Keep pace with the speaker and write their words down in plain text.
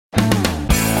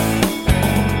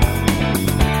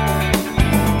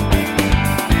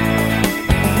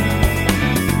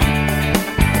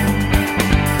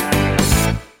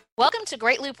to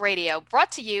Great Loop Radio,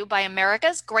 brought to you by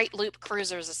America's Great Loop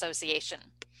Cruisers Association.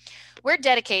 We're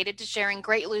dedicated to sharing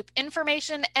Great Loop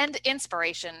information and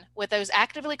inspiration with those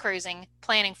actively cruising,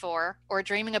 planning for, or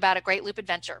dreaming about a Great Loop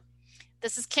adventure.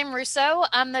 This is Kim Russo.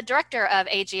 I'm the director of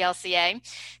AGLCA.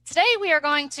 Today we are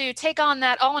going to take on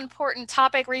that all-important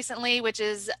topic recently, which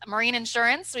is marine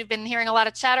insurance. We've been hearing a lot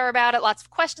of chatter about it, lots of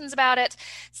questions about it.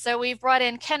 So we've brought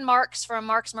in Ken Marks from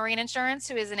Marks Marine Insurance,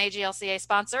 who is an AGLCA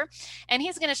sponsor, and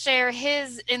he's going to share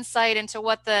his insight into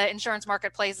what the insurance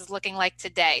marketplace is looking like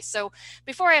today. So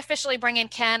before I officially bring in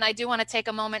Ken, I do want to take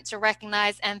a moment to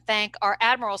recognize and thank our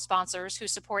Admiral sponsors who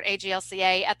support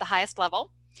AGLCA at the highest level.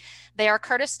 They are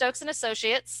Curtis Stokes and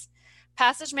Associates,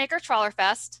 Passage Maker Trawler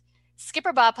Fest,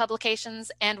 Skipper Bob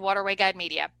Publications, and Waterway Guide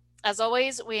Media. As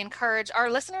always, we encourage our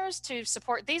listeners to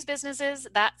support these businesses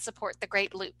that support the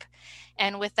Great Loop.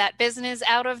 And with that business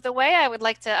out of the way, I would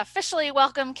like to officially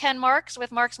welcome Ken Marks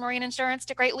with Marks Marine Insurance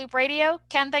to Great Loop Radio.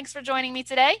 Ken, thanks for joining me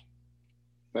today.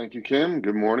 Thank you, Kim.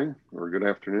 Good morning or good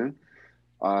afternoon.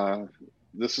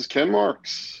 This is Ken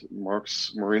Marks,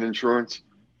 Marks Marine Insurance.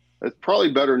 It's probably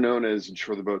better known as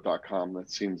insuretheboat.com. That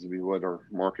seems to be what our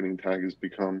marketing tag has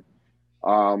become.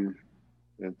 And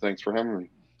thanks for having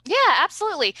me. Yeah,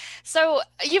 absolutely. So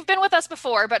you've been with us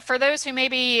before, but for those who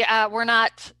maybe were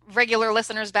not regular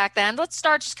listeners back then, let's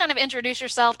start, just kind of introduce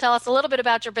yourself. Tell us a little bit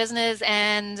about your business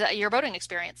and your boating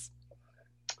experience.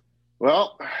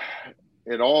 Well,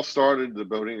 the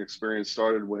boating experience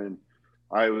started when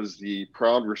I was the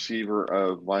proud receiver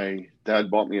of my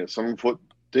dad bought me a 7-foot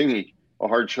dinghy, a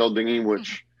hard shell dinghy,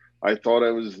 which I thought I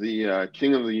was the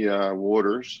king of the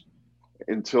waters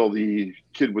until the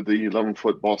kid with the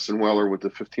 11-foot Boston Whaler with the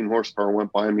 15 horsepower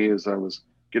went by me as I was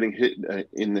getting hit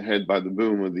in the head by the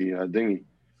boom of the dinghy.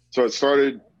 So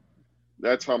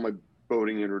that's how my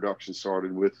boating introduction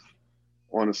started, with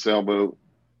on a sailboat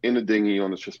in a dinghy on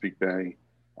the Chesapeake Bay.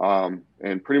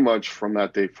 And pretty much from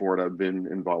that day forward, I've been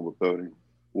involved with boating,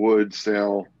 wood,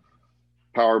 sail,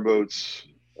 power boats.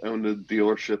 Owned a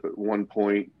dealership at one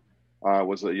point,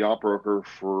 was a yacht broker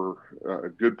for a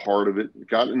good part of it.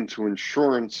 Got into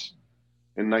insurance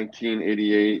in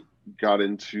 1988, got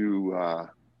into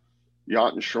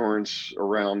yacht insurance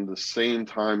around the same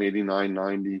time, 89,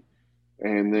 90,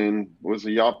 and then was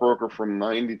a yacht broker from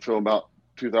 90 till about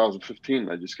 2015.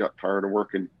 I just got tired of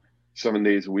working 7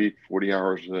 days a week, 40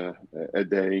 hours a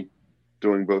day,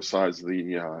 doing both sides of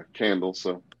the candle.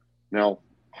 So now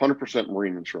 100%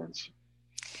 marine insurance.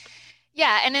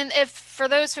 Yeah, and then for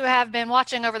those who have been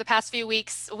watching over the past few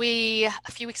weeks, a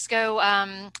few weeks ago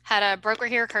had a broker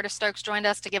here, Curtis Stokes, joined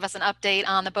us to give us an update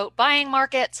on the boat buying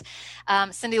market.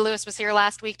 Cindy Lewis was here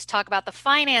last week to talk about the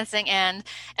financing end.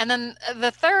 And then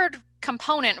the third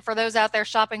component for those out there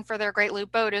shopping for their Great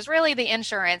Loop boat is really the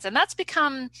insurance. And that's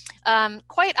become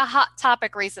quite a hot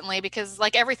topic recently because,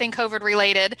 like everything COVID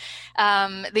related,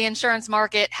 the insurance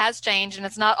market has changed, and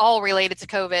it's not all related to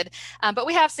COVID. But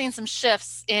we have seen some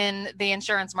shifts in the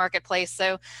insurance marketplace.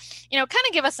 So, kind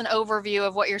of give us an overview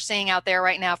of what you're seeing out there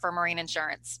right now for marine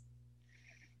insurance.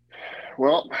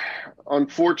 Well,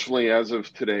 unfortunately, as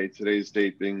of today's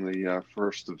date being the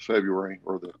 1st of February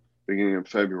or the beginning of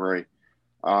February,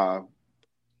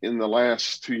 in the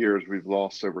last 2 years, we've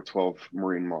lost over 12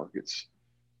 marine markets.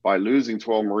 By losing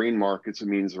 12 marine markets, it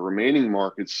means the remaining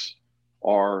markets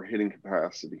are hitting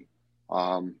capacity.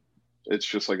 It's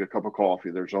just like a cup of coffee.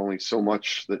 There's only so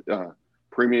much that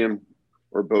premium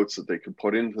or boats that they can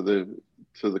put into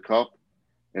the cup,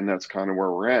 and that's kind of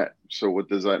where we're at. So what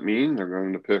does that mean? They're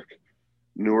going to pick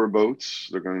newer boats.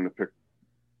 They're going to pick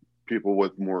people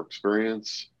with more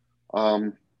experience.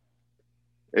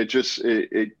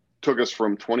 It took us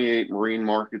from 28 marine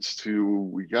markets to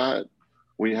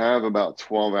we have about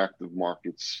 12 active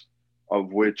markets,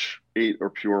 of which 8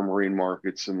 are pure marine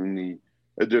markets, and then the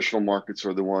additional markets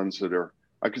are the ones that are,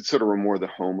 I consider them more the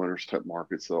homeowners type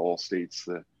markets, the Allstates,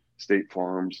 the State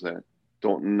Farms that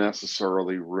don't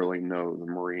necessarily really know the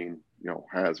marine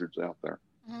hazards out there.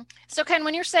 Mm-hmm. So Ken,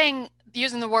 when you're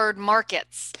using the word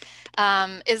markets,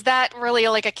 is that really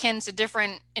like akin to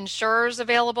different insurers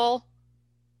available?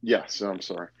 Yes, I'm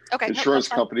sorry. Okay. The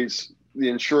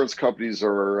insurance companies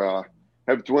are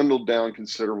have dwindled down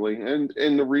considerably, and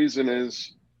the reason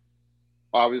is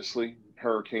obviously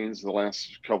hurricanes the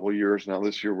last couple of years. Now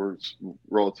this year was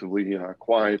relatively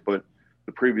quiet, but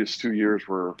the previous 2 years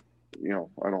were,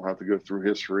 I don't have to go through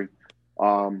history.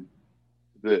 A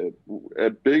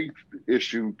big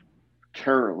issue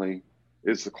currently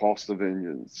is the cost of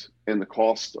engines and the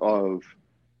cost of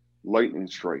lightning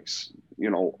strikes.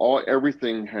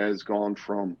 Everything has gone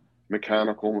from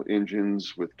mechanical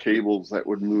engines with cables that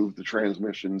would move the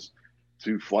transmissions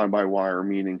to fly-by-wire,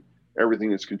 meaning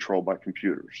everything is controlled by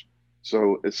computers.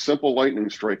 So a simple lightning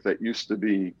strike that used to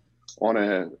be on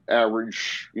an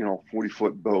average,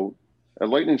 40-foot boat, a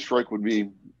lightning strike would be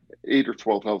 $8,000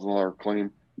 or $12,000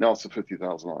 claim. Now it's a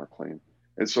 $50,000 claim.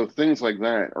 And so things like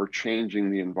that are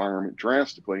changing the environment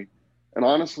drastically. And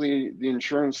honestly, the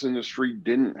insurance industry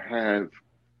didn't have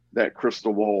that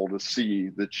crystal ball to see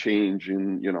the change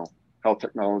in, how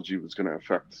technology was going to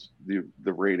affect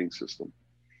the rating system.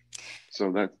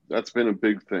 So that's been a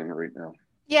big thing right now.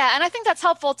 Yeah, and I think that's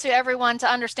helpful to everyone to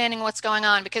understanding what's going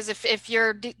on, because if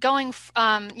you're going,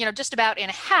 just about in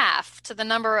half to the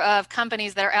number of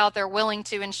companies that are out there willing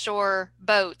to insure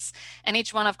boats, and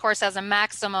each one, of course, has a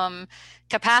maximum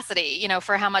capacity,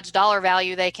 for how much dollar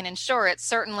value they can insure, it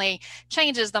certainly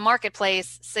changes the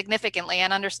marketplace significantly.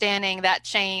 And understanding that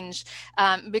change,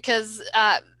 because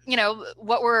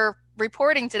what we're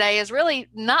reporting today is really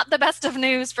not the best of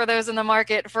news for those in the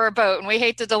market for a boat. And we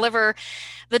hate to deliver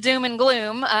the doom and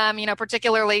gloom.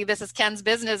 Particularly this is Ken's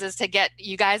business, is to get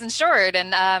you guys insured.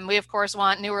 And we, of course,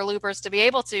 want newer loopers to be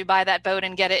able to buy that boat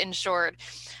and get it insured.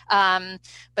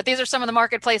 But these are some of the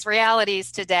marketplace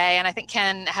realities today. And I think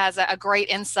Ken has a great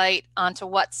insight onto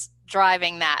what's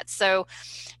driving that. So,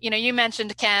 you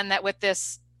mentioned, Ken, that with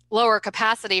this lower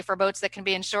capacity for boats that can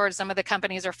be insured, some of the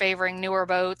companies are favoring newer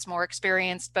boats, more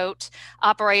experienced boat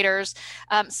operators.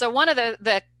 So one of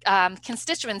the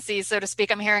constituencies, so to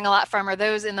speak, I'm hearing a lot from are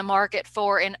those in the market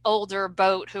for an older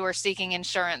boat who are seeking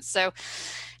insurance. So,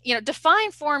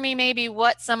 define for me maybe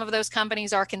what some of those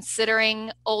companies are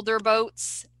considering older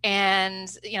boats,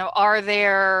 and, are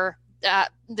there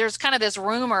there's kind of this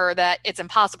rumor that it's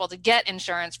impossible to get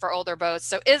insurance for older boats.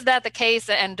 So is that the case?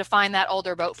 And define that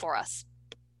older boat for us.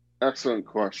 Excellent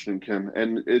question, Kim.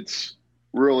 And it's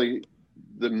really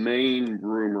the main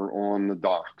rumor on the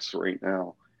docks right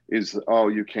now is,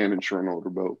 you can't insure an older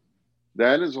boat.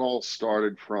 That is all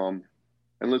started from,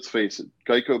 and let's face it,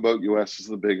 Geico Boat US is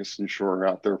the biggest insurer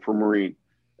out there for marine.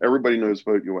 Everybody knows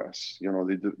Boat US.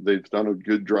 They've done a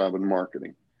good job in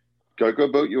marketing.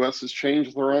 Geico Boat US has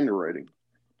changed their underwriting.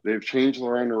 They've changed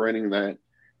their underwriting that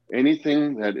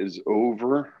anything that is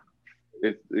over,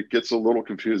 it gets a little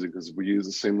confusing because we use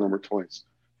the same number twice.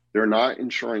 They're not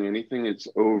insuring anything that's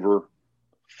over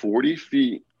 40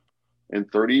 feet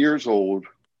and 30 years old.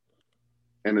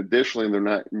 And additionally, they're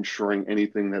not insuring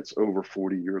anything that's over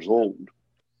 40 years old.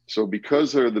 So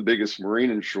because they're the biggest marine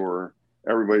insurer,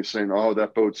 everybody's saying,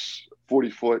 that boat's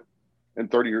 40 foot and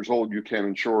 30 years old, you can't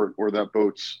insure it, or that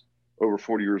boat's over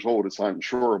 40 years old, it's not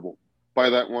insurable.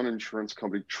 By that one insurance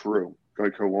company, true,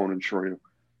 Geico won't insure you.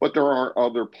 But there are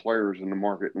other players in the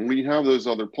market, and we have those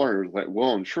other players that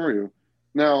will insure you.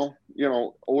 Now,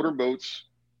 older boats,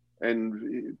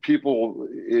 and people,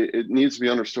 it needs to be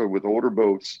understood with older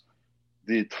boats,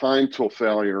 the time till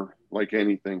failure, like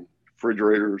anything,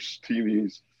 refrigerators,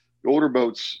 TVs, the older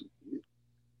boats,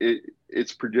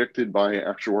 it's predicted by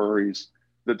actuaries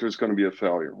that there's going to be a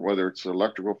failure, whether it's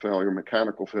electrical failure,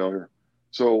 mechanical failure.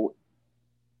 So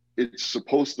it's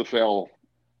supposed to fail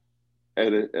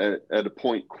at a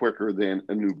point quicker than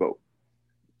a new boat.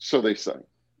 So they say.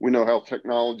 We know how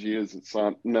technology is. It's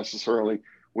not necessarily,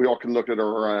 we all can look at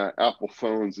our Apple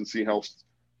phones and see how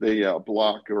they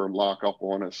block or lock up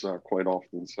on us quite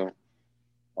often. So,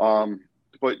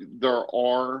 but there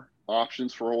are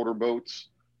options for older boats.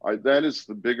 That is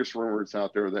the biggest rumor that's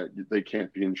out there, that they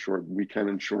can't be insured. We can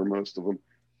insure most of them.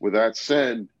 With that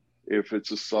said, if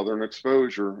it's a southern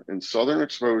exposure, and southern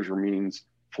exposure means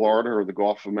Florida or the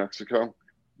Gulf of Mexico,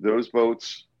 those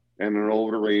boats and an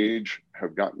older age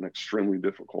have gotten extremely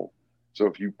difficult. So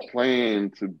if you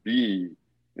plan to be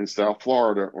in South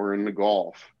Florida or in the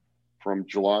Gulf from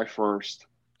July 1st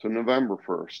to November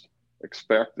 1st,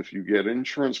 expect, if you get an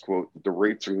insurance quote, that the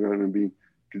rates are going to be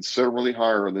considerably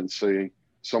higher than, say,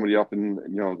 somebody up in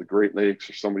the Great Lakes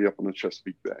or somebody up in the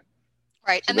Chesapeake Bay.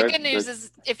 Right. And the good news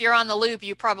is, if you're on the loop,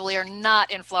 you probably are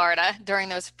not in Florida during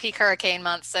those peak hurricane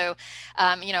months. So,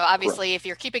 obviously, correct, if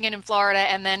you're keeping it in Florida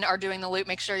and then are doing the loop,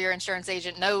 make sure your insurance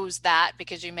agent knows that,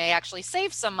 because you may actually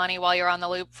save some money while you're on the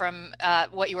loop from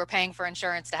what you were paying for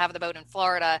insurance to have the boat in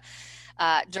Florida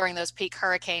during those peak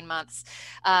hurricane months.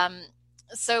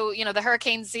 So, the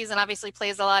hurricane season obviously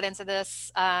plays a lot into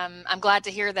this. I'm glad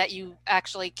to hear that you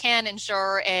actually can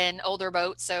insure an older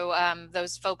boat. So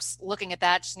those folks looking at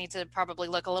that just need to probably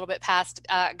look a little bit past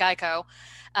Geico.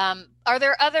 Are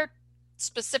there other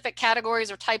specific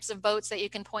categories or types of boats that you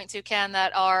can point to, Ken,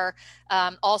 that are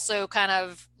also kind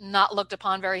of not looked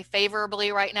upon very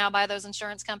favorably right now by those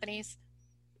insurance companies?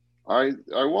 I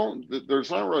won't, there's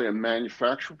not really a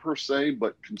manufacturer per se,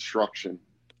 but construction.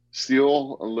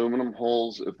 Steel, aluminum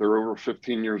hulls, if they're over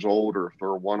 15 years old or if they're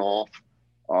a one-off,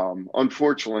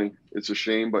 Unfortunately, it's a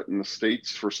shame, but in the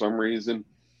States, for some reason,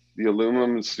 the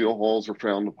aluminum and steel hulls are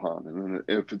frowned upon. And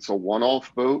if it's a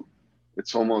one-off boat,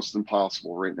 it's almost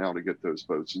impossible right now to get those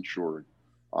boats insured,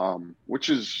 which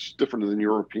is different than the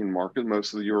European market.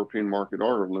 Most of the European market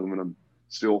are aluminum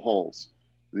steel hulls.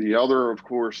 The other, of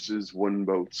course, is wooden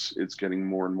boats. It's getting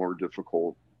more and more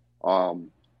difficult.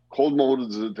 Cold molded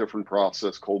is a different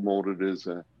process. Cold molded is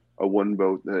a wooden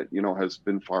boat that, has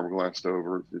been fiberglassed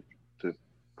over, to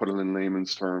put it in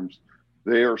layman's terms.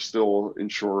 They are still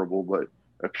insurable, but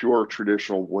a pure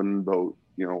traditional wooden boat,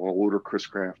 an older Chris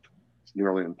Craft, it's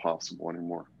nearly impossible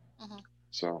anymore. Mm-hmm.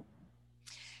 So.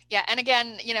 Yeah. And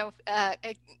again,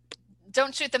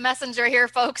 don't shoot the messenger here,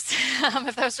 folks.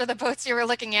 If those are the boats you were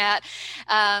looking at,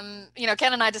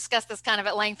 Ken and I discussed this kind of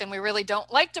at length, and we really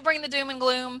don't like to bring the doom and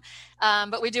gloom,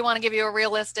 but we do want to give you a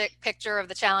realistic picture of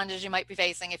the challenges you might be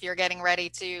facing if you're getting ready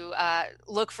to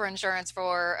look for insurance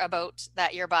for a boat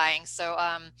that you're buying. So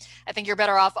I think you're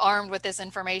better off armed with this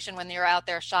information when you're out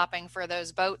there shopping for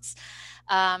those boats.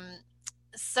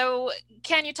 So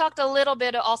Ken, you talked a little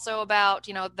bit also about,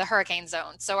 the hurricane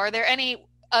zone. So are there any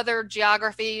other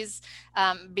geographies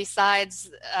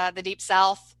besides the Deep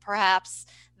South, perhaps,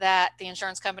 that the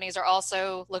insurance companies are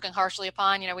also looking harshly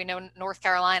upon? We know North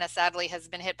Carolina, sadly, has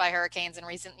been hit by hurricanes in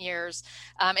recent years.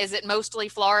 Is it mostly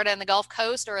Florida and the Gulf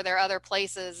Coast, or are there other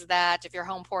places that if you're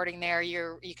home porting there,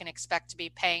 you can expect to be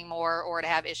paying more or to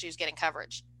have issues getting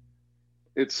coverage?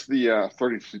 It's the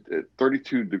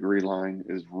 32 degree line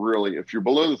is really, if you're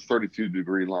below the 32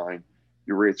 degree line,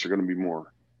 your rates are going to be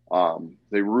more.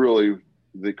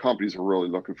 The companies are really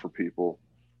looking for people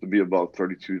to be above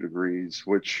 32 degrees,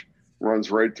 which runs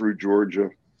right through Georgia.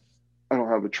 I don't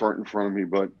have a chart in front of me,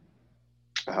 but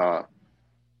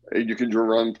you can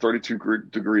run 32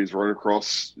 degrees right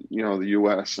across, the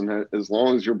U.S. And that, as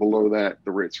long as you're below that,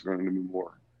 the rates are going to be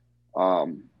more.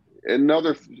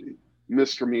 Another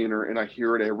misdemeanor, and I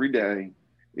hear it every day,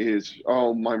 is,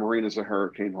 oh, my marine is a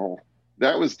hurricane hull.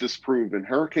 That was disproven.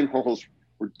 Hurricane hulls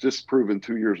were disproven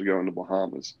 2 years ago in the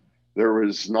Bahamas. There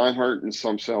was 900 and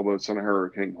some sailboats on a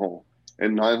hurricane hull,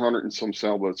 and 900 and some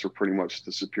sailboats are pretty much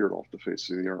disappeared off the face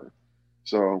of the earth.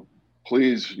 So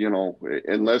please,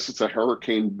 unless it's a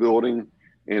hurricane building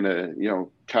and a,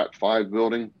 Cat 5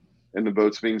 building, and the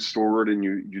boat's being stored, and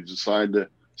you decide to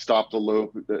stop the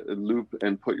loop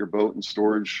and put your boat in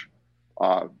storage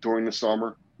during the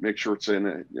summer, make sure it's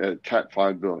in a Cat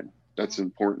 5 building. That's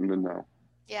important to know.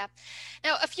 Yeah.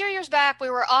 Now, a few years back, we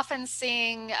were often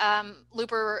seeing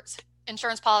looper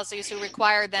insurance policies who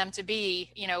required them to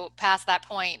be, past that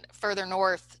point, further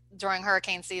north during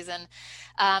hurricane season.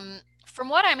 From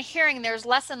what I'm hearing, there's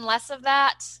less and less of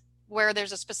that, where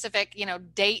there's a specific,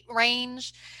 date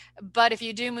range. But if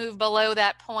you do move below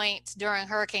that point during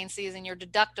hurricane season, your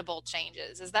deductible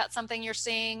changes. Is that something you're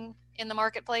seeing in the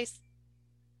marketplace?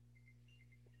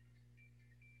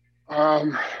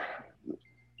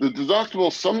 The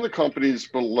deductible, some of the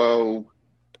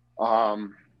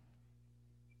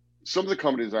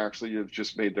companies actually have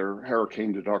just made their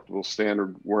hurricane deductible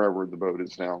standard wherever the boat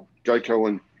is now.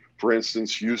 Geico, for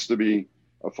instance, used to be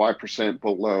a 5%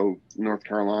 below North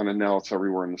Carolina. Now it's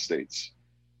everywhere in the States.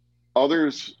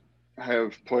 Others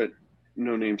have put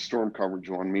no name storm coverage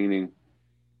on, meaning,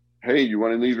 hey, you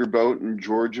want to leave your boat in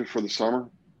Georgia for the summer?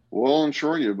 We'll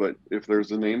insure you, but if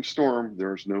there's a named storm,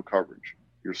 there's no coverage.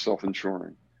 You're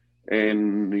self-insuring.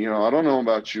 And, I don't know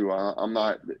about you. I'm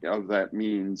not of that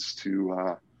means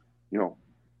to,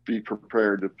 be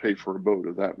prepared to pay for a boat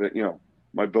of that. But,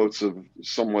 my boat's of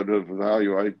somewhat of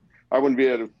value. I wouldn't be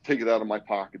able to take it out of my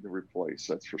pocket to replace,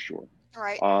 that's for sure.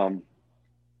 Right.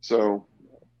 So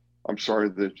I'm sorry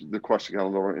that the question got a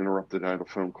little interrupted. I had a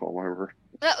phone call.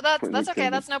 No, that's okay.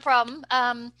 That's no problem.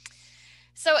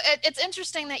 So it's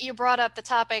interesting that you brought up the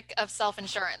topic of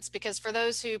self-insurance, because for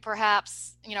those who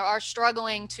perhaps, are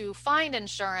struggling to find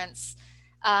insurance,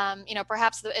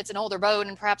 perhaps it's an older boat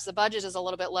and perhaps the budget is a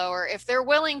little bit lower. If they're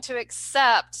willing to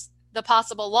accept the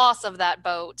possible loss of that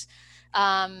boat,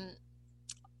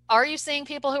 are you seeing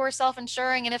people who are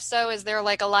self-insuring? And if so, is there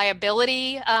like a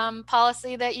liability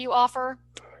policy that you offer?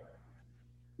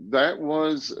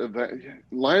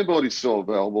 Liability is still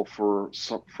available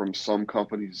from some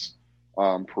companies.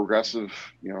 Progressive,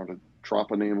 to drop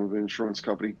a name of an insurance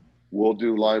company, will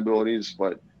do liabilities,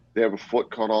 but they have a foot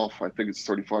cut off. I think it's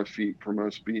 35 feet for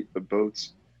most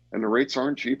boats, and the rates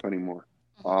aren't cheap anymore.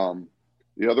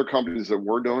 The other companies that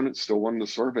were doing it still wanted to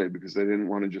survey because they didn't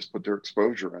want to just put their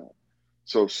exposure out.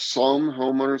 So some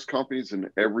homeowners companies, and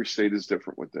every state is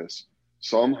different with this,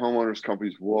 some homeowners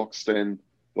companies will extend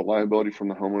the liability from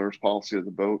the homeowner's policy of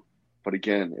the boat. But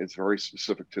again, it's very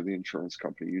specific to the insurance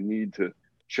company. You need to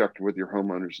check with your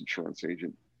homeowner's insurance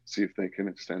agent, see if they can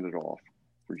extend it off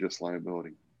for just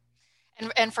liability.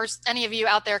 And for any of you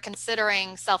out there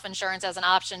considering self-insurance as an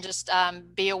option, just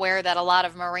be aware that a lot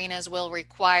of marinas will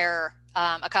require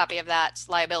a copy of that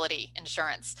liability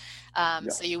insurance.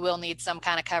 Yes. So you will need some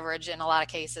kind of coverage in a lot of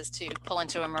cases to pull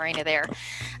into a marina there.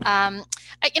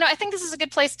 I think this is a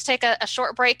good place to take a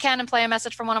short break, Ken, and play a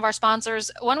message from one of our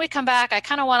sponsors. When we come back, I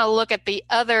kind of want to look at the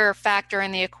other factor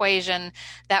in the equation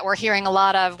that we're hearing a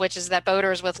lot of, which is that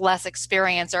boaters with less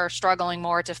experience are struggling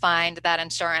more to find that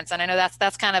insurance. And I know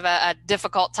that's kind of a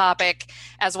difficult topic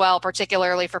as well,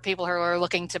 particularly for people who are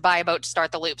looking to buy a boat to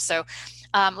start the loop. So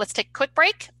let's take a quick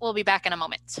break. We'll be back in a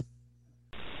moment.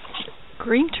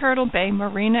 Green Turtle Bay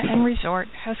Marina and Resort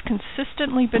has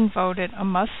consistently been voted a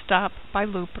must-stop by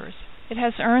loopers. It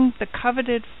has earned the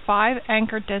coveted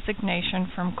 5-anchor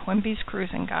designation from Quimby's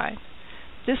Cruising Guide.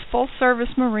 This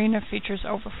full-service marina features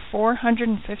over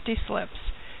 450 slips.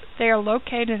 They are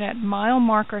located at mile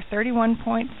marker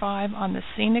 31.5 on the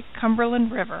scenic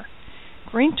Cumberland River.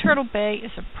 Green Turtle Bay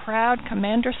is a proud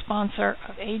commander sponsor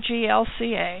of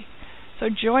AGLCA, so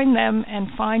join them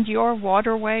and find your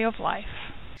waterway of life.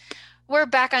 We're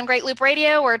back on Great Loop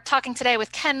Radio. We're talking today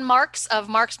with Ken Marks of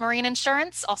Marks Marine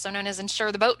Insurance, also known as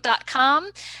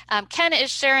insuretheboat.com. Ken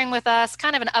is sharing with us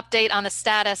kind of an update on the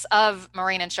status of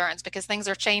marine insurance because things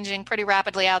are changing pretty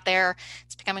rapidly out there.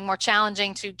 It's becoming more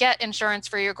challenging to get insurance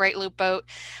for your Great Loop boat.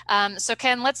 So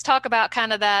Ken, let's talk about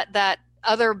kind of that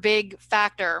other big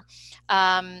factor,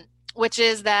 which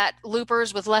is that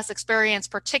loopers with less experience,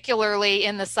 particularly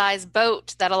in the size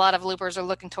boat that a lot of loopers are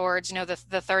looking towards,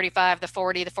 the 35, the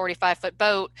 40, the 45-foot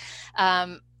boat,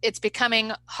 it's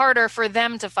becoming harder for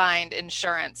them to find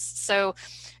insurance. So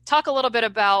talk a little bit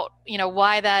about,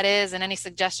 why that is and any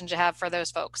suggestions you have for those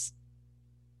folks.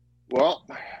 Well,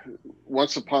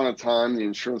 once upon a time, the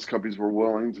insurance companies were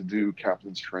willing to do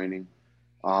captain's training.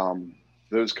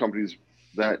 Those companies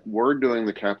that were doing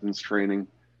the captain's training,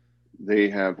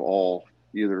 they have all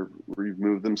either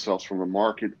removed themselves from the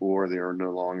market or they are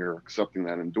no longer accepting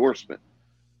that endorsement.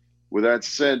 With that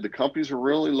said, the companies are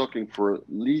really looking for at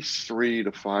least 3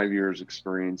 to 5 years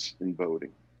experience in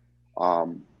boating.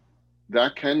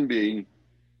 That can be,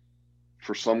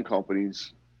 for some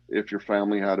companies, if your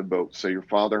family had a boat, say your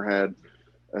father had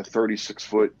a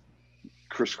 36-foot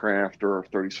Chris Craft or a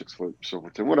 36-foot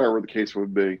Silverton, whatever the case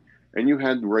would be, and you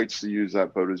had the rights to use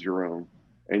that boat as your own.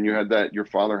 And you had that, your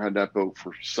father had that boat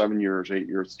for 7 years, 8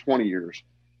 years, 20 years,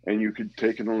 and you could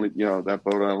take it on, that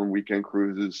boat out on weekend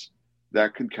cruises.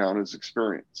 That could count as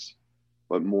experience.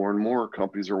 But more and more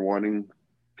companies are wanting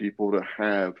people to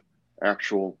have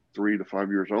actual 3 to 5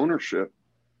 years ownership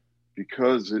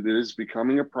because it is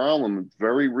becoming a problem.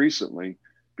 Very recently,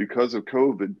 because of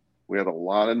COVID, we had a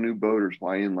lot of new boaters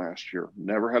buy in last year.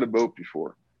 Never had a boat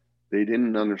before. They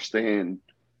didn't understand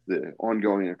the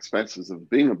ongoing expenses of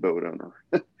being a boat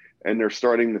owner. And they're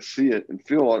starting to see it and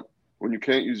feel it when you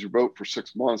can't use your boat for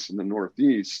 6 months in the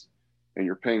Northeast and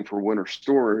you're paying for winter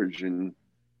storage, and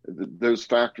those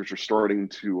factors are starting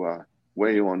to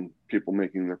weigh on people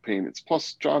making their payments.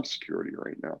 Plus job security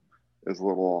right now is a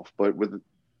little off. But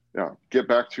get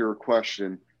back to your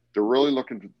question, they're really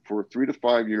looking for 3 to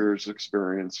 5 years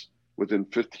experience within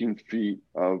 15 feet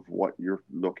of what you're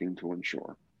looking to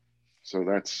insure. So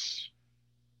that's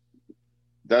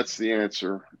the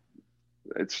answer.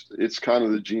 It's kind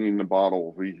of the genie in the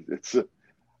bottle. It's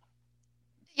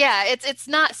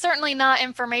certainly not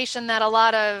information that a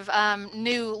lot of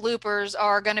new loopers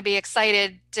are going to be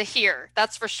excited to hear.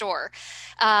 That's for sure.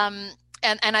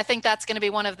 And I think that's going to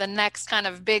be one of the next kind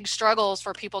of big struggles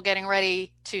for people getting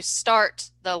ready to start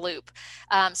the loop.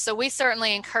 So we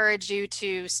certainly encourage you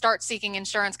to start seeking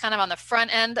insurance kind of on the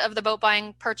front end of the boat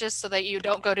buying purchase so that you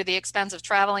don't go to the expense of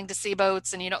traveling to see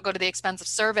boats and you don't go to the expense of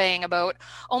surveying a boat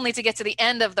only to get to the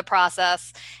end of the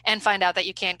process and find out that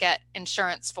you can't get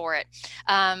insurance for it.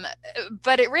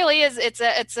 But it really is, it's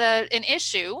an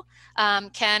issue,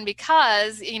 Ken,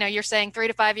 because, you're saying 3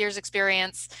 to 5 years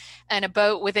experience and a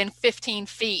boat within 15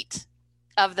 feet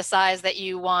of the size that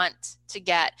you want to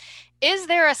get. Is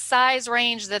there a size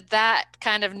range that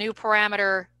kind of new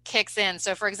parameter kicks in?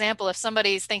 So for example, if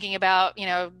somebody's thinking about,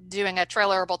 doing a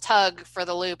trailerable tug for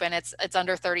the loop and it's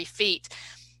under 30 feet,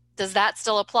 does that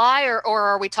still apply? Or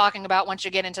are we talking about once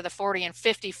you get into the 40 and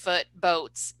 50 foot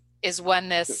boats is when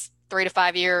this 3 to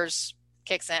 5 years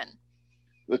kicks in?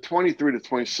 The 23 to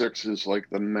 26 is like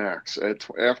the max.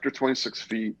 After 26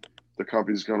 feet, the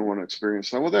company's going to want to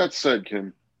experience. Now, with that said,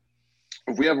 Kim,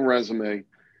 if we have a resume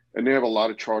and they have a lot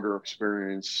of charter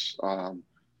experience,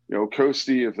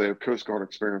 Coastie, if they have Coast Guard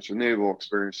experience or naval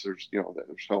experience, there's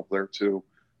help there too.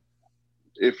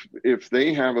 if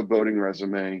they have a boating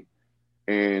resume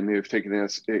and they've taken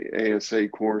ASA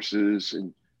courses,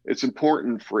 and it's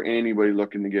important for anybody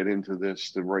looking to get into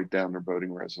this to write down their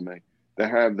boating resume, to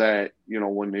have that,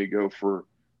 when they go for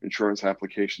insurance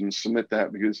applications, submit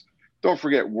that, because don't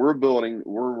forget, we're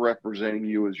representing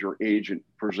you as your agent,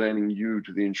 presenting you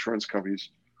to the insurance companies.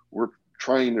 We're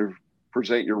trying to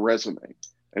present your resume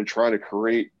and try to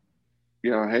create,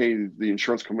 hey, the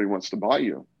insurance company wants to buy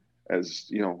you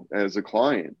as a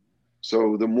client.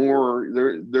 So the more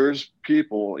there's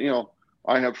people,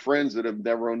 I have friends that have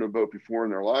never owned a boat before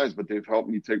in their lives, but they've helped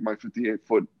me take my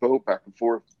 58-foot boat back and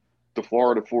forth to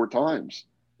Florida 4 times.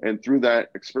 And through that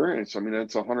experience,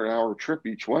 it's a 100-hour trip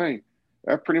each way.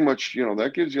 That pretty much,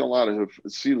 that gives you a lot of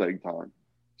sea leg time.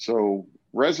 So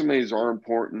resumes are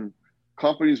important.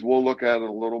 Companies will look at it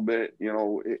a little bit.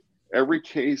 Every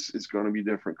case is going to be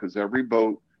different, because every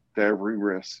boat to every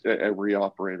risk, every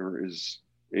operator is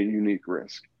a unique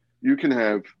risk. You can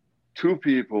have 2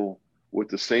 people with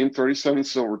the same 37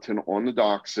 Silverton on the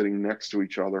dock sitting next to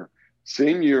each other,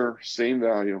 same year, same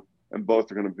value, and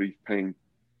both are going to be paying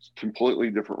completely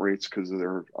different rates because of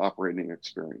their operating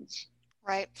experience.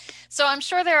 Right. So I'm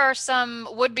sure there are some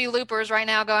would-be loopers right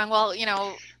now going, well,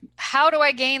 how do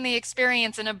I gain the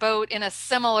experience in a boat in a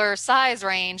similar size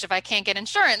range if I can't get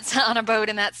insurance on a boat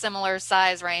in that similar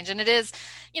size range? And it is,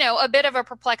 a bit of a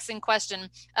perplexing question.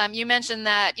 You mentioned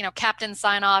that, captain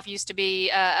sign-off used to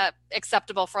be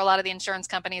acceptable for a lot of the insurance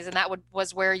companies, and that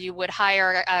was where you would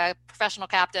hire a professional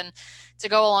captain to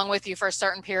go along with you for a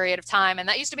certain period of time. And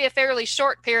that used to be a fairly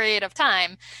short period of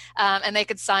time. And they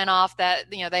could sign off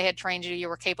that, they had trained you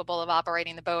were capable of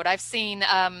operating the boat. I've seen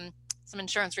some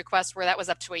insurance requests where that was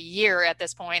up to a year at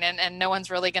this point, and no one's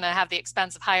really going to have the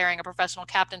expense of hiring a professional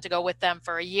captain to go with them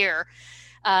for a year.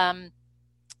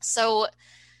 So,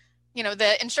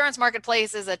 the insurance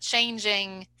marketplace is a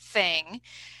changing thing.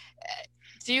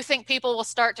 Do you think people will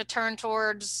start to turn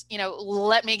towards,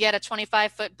 let me get a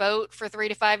 25-foot boat for 3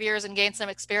 to 5 years and gain some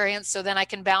experience so then I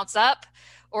can bounce up?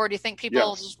 Or do you think people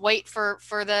will just wait for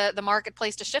the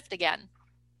marketplace to shift again?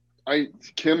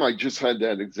 Kim, I just had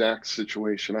that exact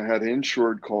situation. I had an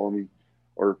insured call me,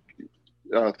 or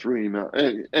through email.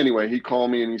 Anyway, he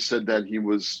called me and he said that he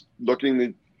was looking to,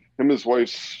 him and his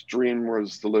wife's dream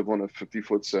was to live on a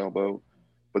 50-foot sailboat,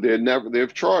 but they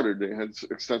have chartered, they had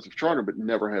extensive charter, but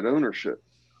never had ownership.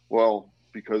 Well,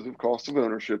 because of cost of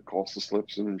ownership, cost of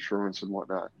slips and insurance and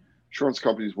whatnot, insurance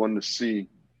companies wanted to see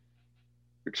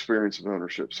experience of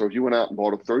ownership. So he went out and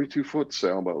bought a 32-foot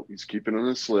sailboat. He's keeping it in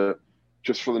a slip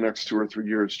just for the next 2 or 3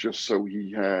 years, just so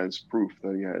he has proof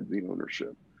that he had the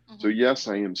ownership. Mm-hmm. So yes,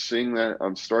 I am seeing that.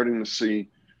 I'm starting to see,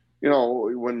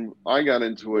 when I got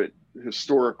into it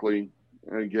historically,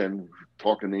 again,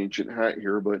 talking ancient hat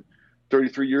here, but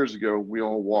 33 years ago, we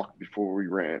all walked before we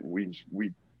ran.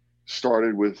 We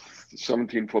started with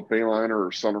 17-foot bayliner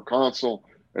or center console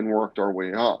and worked our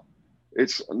way up.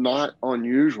 It's not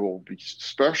unusual,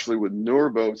 especially with newer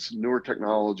boats, newer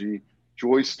technology,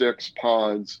 joysticks,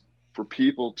 pods, for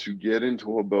people to get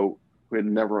into a boat who had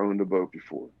never owned a boat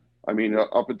before.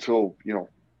 Up until,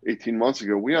 18 months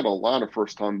ago, we had a lot of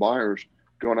first-time buyers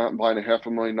going out and buying a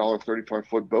 $500,000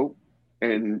 35-foot boat.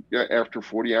 And after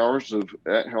 40 hours of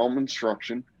at-helm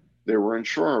instruction, they were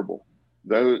insurable.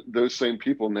 Those same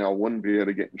people now wouldn't be able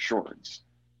to get insurance.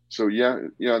 So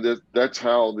that's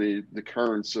how the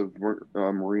currents of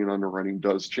marine underwriting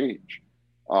does change.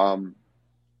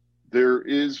 There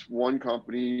is one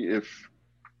company, if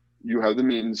you have the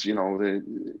means,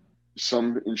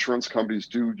 some insurance companies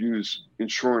do use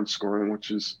insurance scoring, which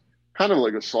is kind of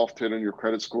like a soft hit on your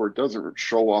credit score. It doesn't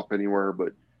show up anywhere,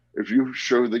 but if you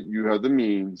show that you have the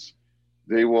means,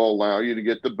 they will allow you to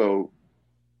get the boat.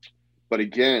 But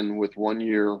again, with 1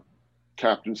 year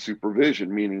captain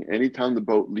supervision, meaning anytime the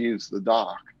boat leaves the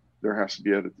dock, there has to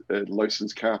be a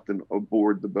licensed captain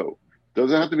aboard the boat.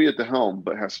 Doesn't have to be at the helm,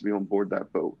 but has to be on board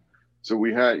that boat. So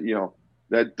we had,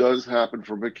 that does happen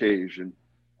from occasion.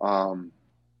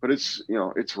 But it's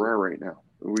rare right now.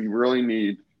 We really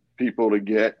need people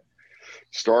to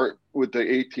start with the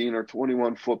 18 or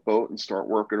 21-foot boat and start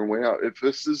working our way out. If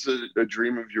this is a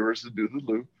dream of yours to do the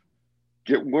loop,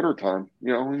 get water time,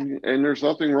 and there's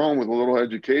nothing wrong with a little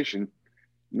education.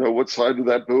 Know what side of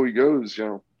that buoy goes,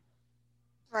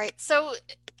 Right. So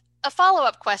a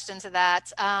follow-up question to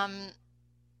that.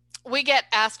 We get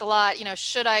asked a lot,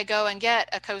 should I go and get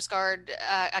a Coast Guard,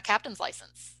 a captain's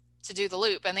license to do the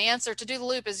loop? And the answer to do the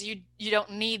loop is you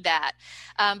don't need that.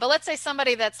 But let's say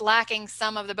somebody that's lacking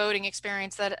some of the boating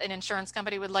experience that an insurance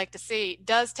company would like to see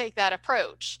does take that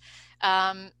approach.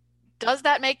 Does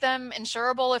that make them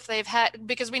insurable if they've had,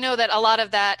 because we know that a lot of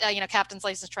that, captain's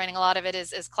license training, a lot of it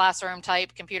is classroom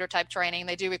type, computer type training.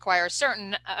 They do require a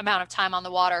certain amount of time on the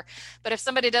water. But if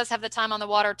somebody does have the time on the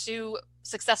water to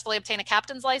successfully obtain a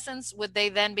captain's license, would they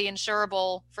then be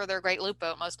insurable for their Great Loop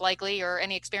boat, most likely, or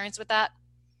any experience with that?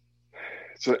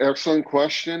 It's an excellent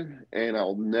question, and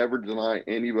I'll never deny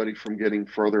anybody from getting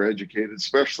further educated,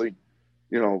 especially,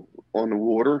 on the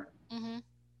water. Mm-hmm.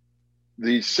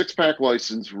 The six-pack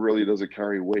license really doesn't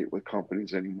carry weight with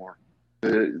companies anymore.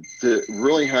 To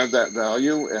really have that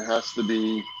value, it has to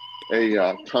be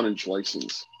a tonnage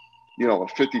license. A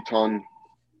 50-ton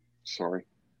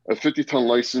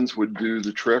license would do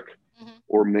the trick, Mm-hmm.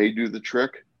 or may do the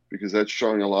trick, because that's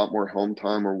showing a lot more home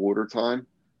time or water time.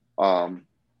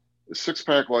 The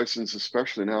six-pack license,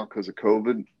 especially now because of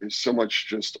COVID, is so much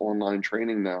just online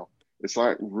training now. It's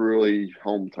not really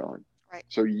home time. Right.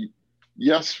 So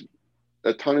yes,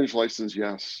 a tonnage license,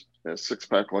 yes. A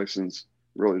six-pack license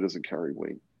really doesn't carry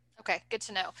weight. Okay, good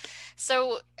to know.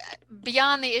 So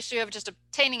beyond the issue of just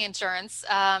obtaining insurance,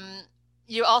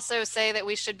 you also say that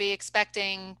we should be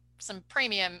expecting some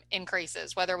premium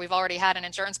increases, whether we've already had an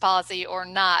insurance policy or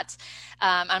not.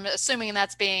 I'm assuming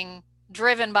that's being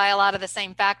driven by a lot of the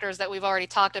same factors that we've already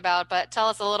talked about, but tell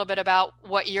us a little bit about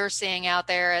what you're seeing out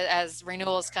there as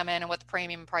renewals come in and what the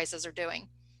premium prices are doing.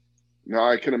 Now,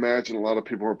 I can imagine a lot of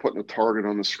people are putting a target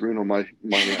on the screen on my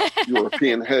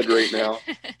European head right now.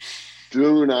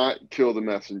 Do not kill the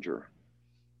messenger.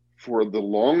 For the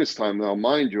longest time, now,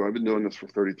 mind you, I've been doing this for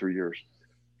 33 years.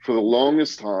 For the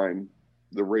longest time,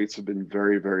 the rates have been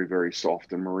very, very, very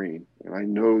soft in marine. And I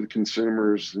know the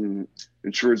consumers and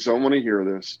insurers don't want to hear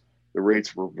this. The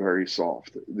rates were very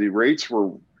soft. The rates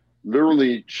were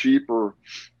literally cheaper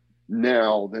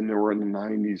now than they were in the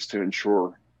 90s to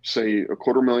insure. Say a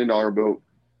 $250,000 boat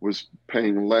was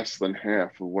paying less than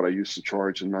half of what I used to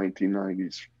charge in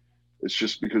 1990s. It's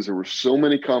just because there were so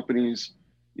many companies,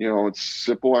 it's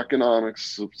simple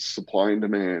economics of supply and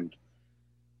demand.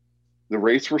 The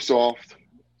rates were soft,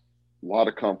 a lot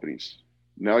of companies.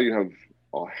 Now you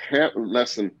have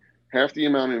less than half the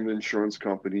amount of insurance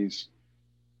companies.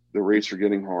 The rates are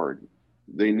getting hard.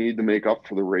 They need to make up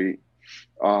for the rate.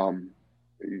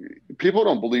 People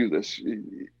don't believe this.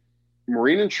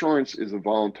 Marine insurance is a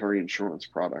voluntary insurance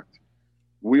product.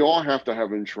 We all have to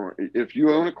have insurance. If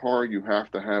you own a car, you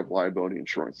have to have liability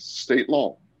insurance. It's state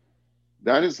law.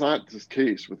 That is not the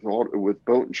case with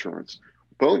boat insurance.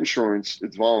 Boat insurance,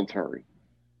 it's voluntary.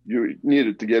 You need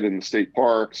it to get in the state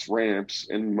parks, ramps,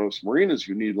 and most marinas,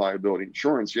 you need liability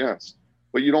insurance, yes.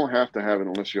 But you don't have to have it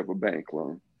unless you have a bank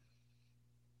loan.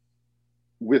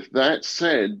 With that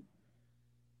said,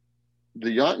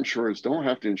 the yacht insurers don't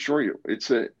have to insure you. It's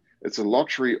a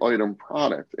luxury item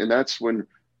product, and that's when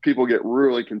people get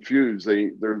really confused.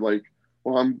 They're like,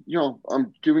 well, I'm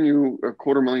giving you a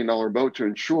 $250,000 boat to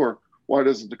insure. Why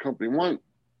doesn't the company want it?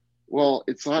 Well,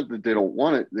 it's not that they don't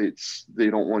want it. They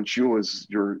don't want you as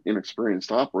your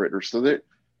inexperienced operator. So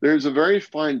there's a very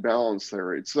fine balance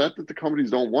there. It's not that the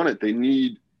companies don't want it. They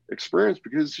need experience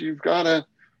because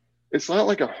it's not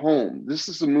like a home. This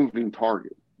is a moving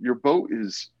target. Your boat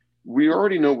we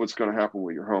already know what's going to happen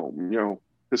with your home.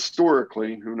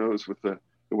 Historically, who knows with the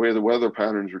way the weather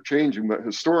patterns are changing, but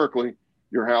historically,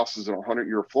 your house is in a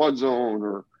 100-year flood zone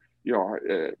or,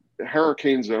 a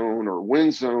hurricane zone or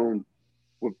wind zone.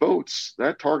 With boats,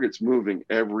 that target's moving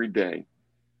every day.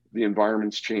 The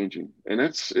environment's changing, and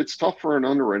it's tough for an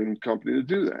underwriting company to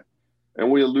do that.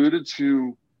 And we alluded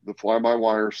to the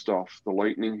fly-by-wire stuff, the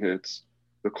lightning hits,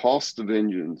 the cost of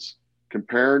engines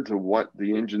compared to what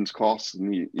the engines cost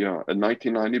in a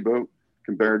 1990 boat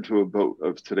compared to a boat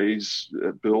of today's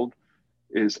build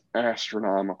is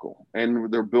astronomical.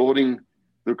 And they're building,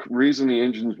 one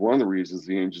of the reasons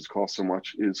the engines cost so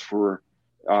much is for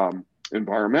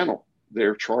environmental.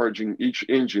 They're charging, each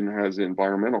engine has an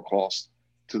environmental cost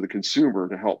to the consumer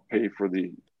to help pay for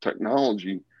the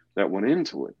technology that went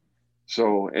into it.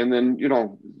 So, and then,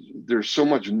 there's so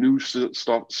much new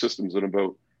systems in a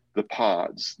boat, the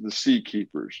pods, the sea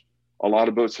keepers. A lot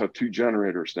of boats have 2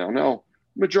 generators now. Now,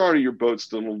 majority of your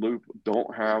boats in the loop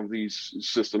don't have these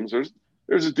systems.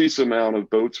 There's a decent amount of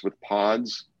boats with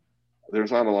pods.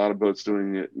 There's not a lot of boats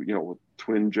doing it, with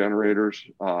twin generators.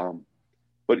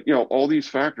 But all these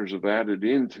factors have added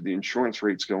into the insurance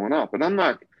rates going up. And I'm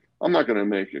not going to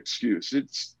make an excuse.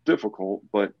 It's difficult,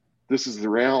 but this is the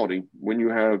reality. When you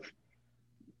have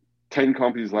 10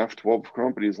 companies left, 12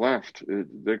 companies left,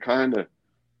 they're kind of,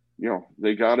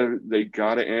 they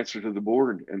gotta answer to the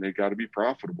board, and they got to be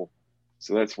profitable.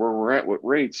 So that's where we're at with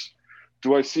rates.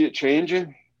 Do I see it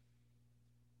changing?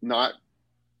 Not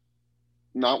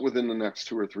within the next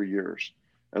 2 or 3 years.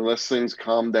 unless things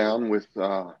calm down with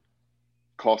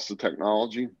cost of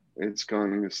technology, it's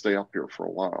going to stay up here for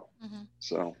a while. Mm-hmm.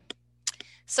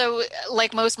 So,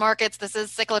 like most markets, this is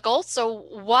cyclical. So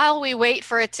while we wait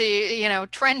for it to,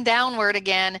 trend downward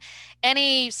again,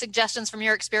 any suggestions from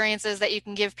your experiences that you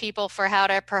can give people for how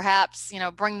to perhaps,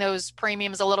 bring those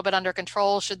premiums a little bit under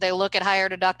control? Should they look at higher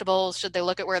deductibles? Should they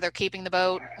look at where they're keeping the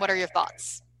boat? What are your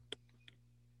thoughts?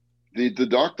 The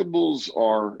deductibles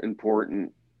are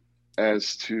important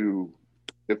as to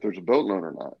if there's a boat loan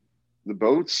or not. The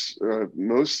boats,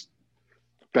 most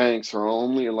banks are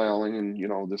only allowing,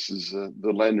 and this is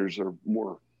the lenders are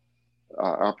more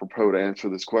apropos to answer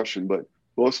this question, but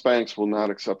most banks will not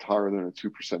accept higher than a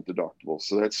 2% deductible.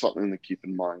 So that's something to keep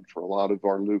in mind for a lot of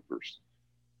our loopers.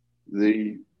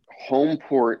 The home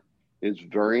port is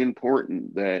very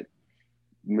important. That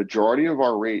majority of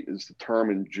our rate is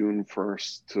determined June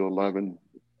 1st to 11/1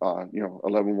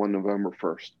 November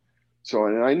 1st. So,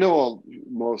 and I know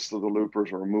most of the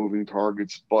loopers are moving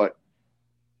targets, but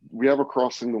we have a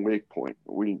crossing the wake point.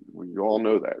 We all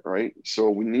know that, right? So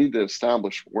we need to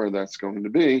establish where that's going to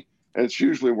be. And it's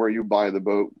usually where you buy the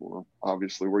boat, or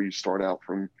obviously where you start out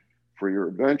from for your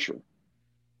adventure.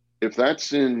 If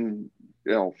that's in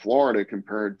Florida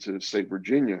compared to, say,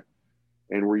 Virginia,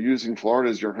 and we're using Florida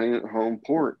as your home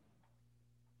port,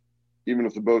 even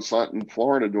if the boat's not in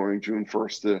Florida during June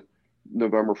 1st to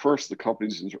November 1st, the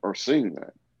companies are seeing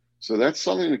that. So that's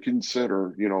something to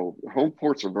consider. Home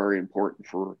ports are very important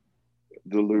for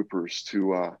the loopers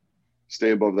to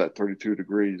stay above that 32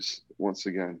 degrees once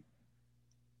again.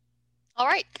 All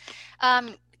right.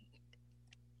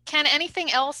 Ken,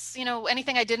 anything else,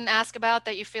 anything I didn't ask about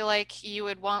that you feel like you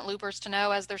would want loopers to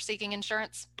know as they're seeking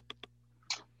insurance?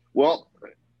 Well,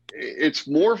 it's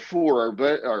more for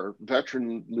our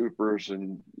veteran loopers,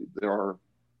 and there are,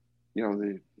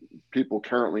 the people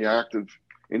currently active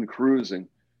in cruising.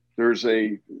 There's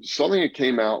something that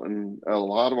came out, and a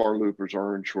lot of our loopers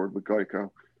are insured with Geico.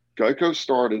 Geico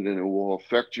started, and it will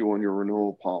affect you on your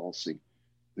renewal policy.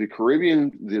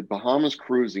 The Bahamas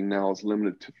cruising now is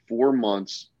limited to 4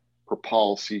 months per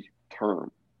policy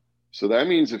term. So that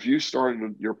means if you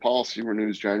started, your policy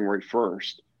renews January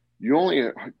 1st, you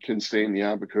only can stay in the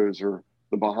Abacos or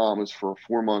the Bahamas for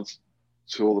 4 months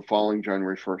till the following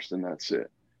January 1st, and that's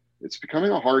it. It's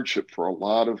becoming a hardship for a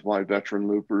lot of my veteran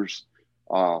loopers.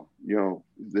 The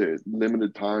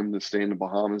limited time to stay in the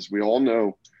Bahamas. We all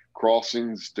know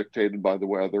crossings dictated by the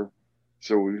weather,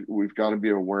 so we've got to be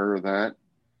aware of that.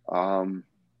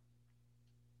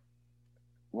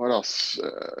 What else?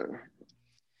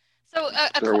 So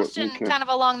a question kind of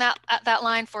along that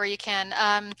line for you, Ken.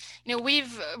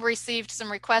 We've received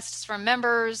some requests from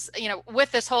members,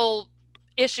 with this whole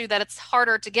issue that it's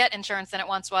harder to get insurance than it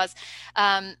once was,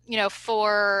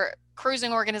 for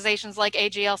cruising organizations like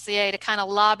AGLCA to kind of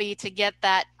lobby to get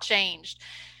that changed.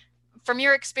 From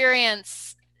your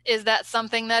experience, is that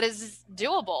something that is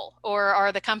doable, or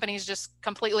are the companies just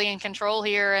completely in control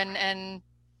here? And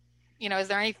is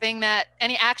there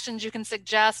any actions you can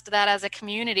suggest that as a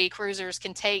community cruisers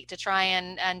can take to try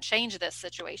and change this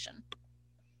situation?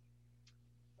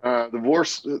 The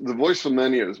voice of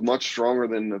many is much stronger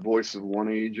than the voice of one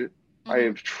agent. Mm-hmm. I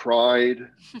have tried.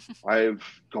 I have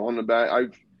gone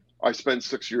about. I spent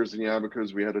 6 years in the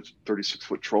Abacos. We had a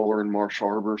 36-foot trawler in Marsh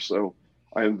Harbor, so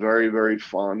I am very, very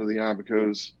fond of the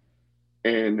Abacos,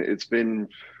 and it's been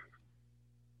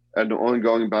an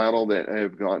ongoing battle that I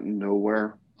have gotten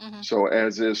nowhere. Mm-hmm. So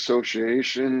as an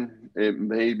association, it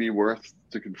may be worth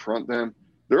to confront them.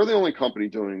 They're the only company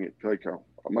doing it, Geico.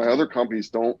 My other companies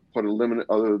don't put a limit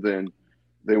other than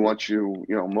they want you,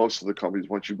 most of the companies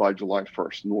want you by July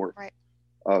 1st north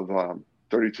of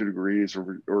 32 degrees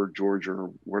or Georgia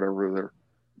or whatever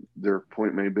their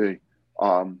point may be.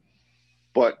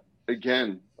 But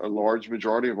again, a large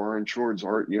majority of our insureds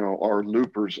are, our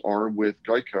loopers are with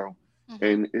Geico, mm-hmm.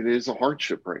 and it is a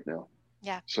hardship right now.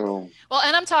 Yeah. So well,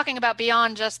 and I'm talking about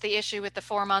beyond just the issue with the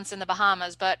 4 months in the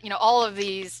Bahamas, but all of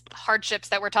these hardships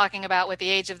that we're talking about with the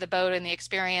age of the boat and the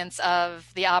experience of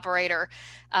the operator.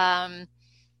 Are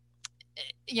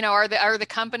the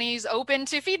companies open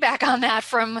to feedback on that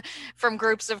from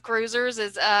groups of cruisers?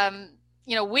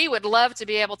 We would love to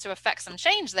be able to affect some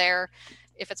change there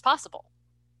if it's possible.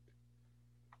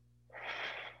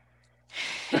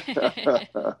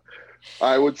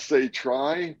 I would say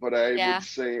try, but I would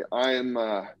say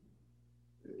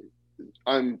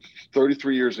I'm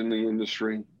 33 years in the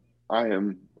industry. I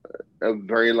am a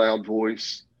very loud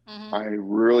voice. Mm-hmm. I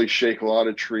really shake a lot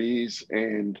of trees,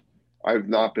 and I've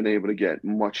not been able to get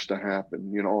much to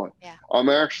happen. I'm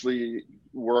actually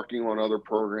working on other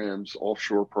programs,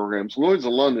 offshore programs, Lloyd's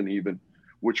of London even,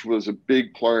 which was a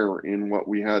big player in what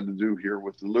we had to do here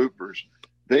with the loopers,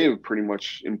 they have pretty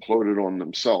much imploded on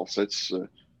themselves. That's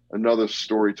another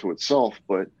story to itself,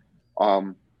 but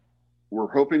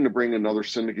we're hoping to bring another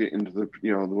syndicate into the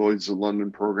Lloyd's of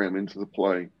London program into the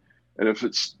play. And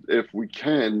if we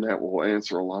can, that will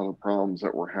answer a lot of the problems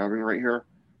that we're having right here.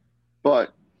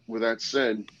 But with that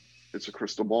said, it's a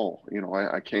crystal ball.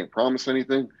 I can't promise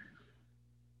anything.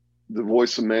 The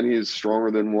voice of many is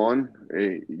stronger than one.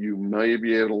 You may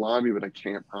be able to lobby, but I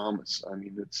can't promise. I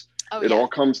mean, it all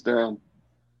comes down.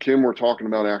 Kim, we're talking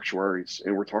about actuaries,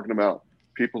 and we're talking about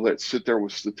people that sit there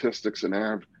with statistics and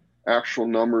have actual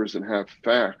numbers and have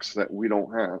facts that we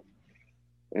don't have.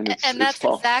 And that's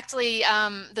tough. Exactly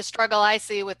the struggle I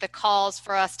see with the calls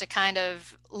for us to kind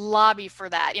of lobby for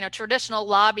that. Traditional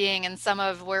lobbying and some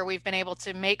of where we've been able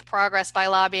to make progress by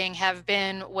lobbying have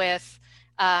been with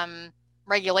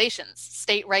regulations,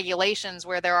 state regulations,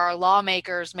 where there are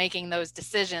lawmakers making those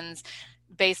decisions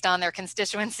based on their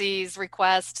constituencies'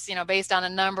 requests, based on a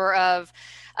number of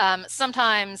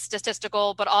sometimes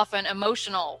statistical, but often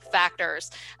emotional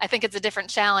factors. I think it's a different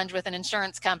challenge with an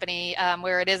insurance company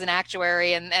where it is an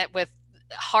actuary and with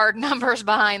hard numbers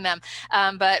behind them.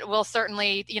 But we'll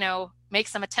certainly, make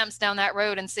some attempts down that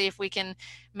road and see if we can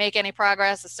make any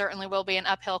progress. It certainly will be an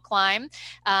uphill climb.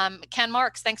 Ken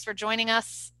Marks, thanks for joining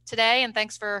us today, and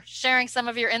thanks for sharing some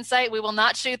of your insight. We will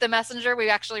not shoot the messenger. We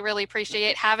actually really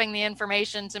appreciate having the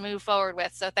information to move forward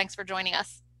with. So thanks for joining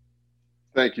us.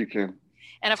 Thank you, Kim.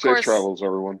 And of Safe course, travels,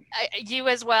 everyone. You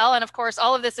as well. And of course,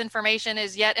 all of this information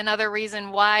is yet another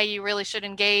reason why you really should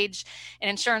engage an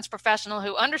insurance professional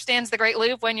who understands the Great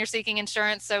Loop when you're seeking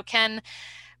insurance. So Ken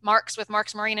Marks with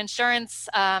Marks Marine Insurance,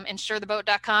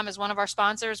 insuretheboat.com is one of our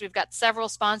sponsors. We've got several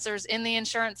sponsors in the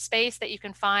insurance space that you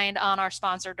can find on our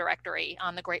sponsor directory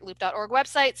on the greatloop.org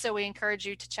website. So we encourage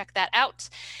you to check that out.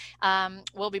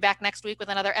 We'll be back next week with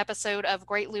another episode of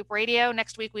Great Loop Radio.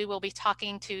 Next week, we will be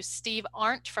talking to Steve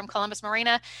Arndt from Columbus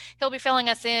Marina. He'll be filling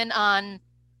us in on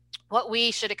what we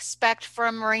should expect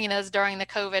from marinas during the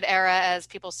COVID era as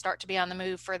people start to be on the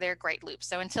move for their Great Loop.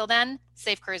 So until then,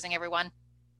 safe cruising, everyone.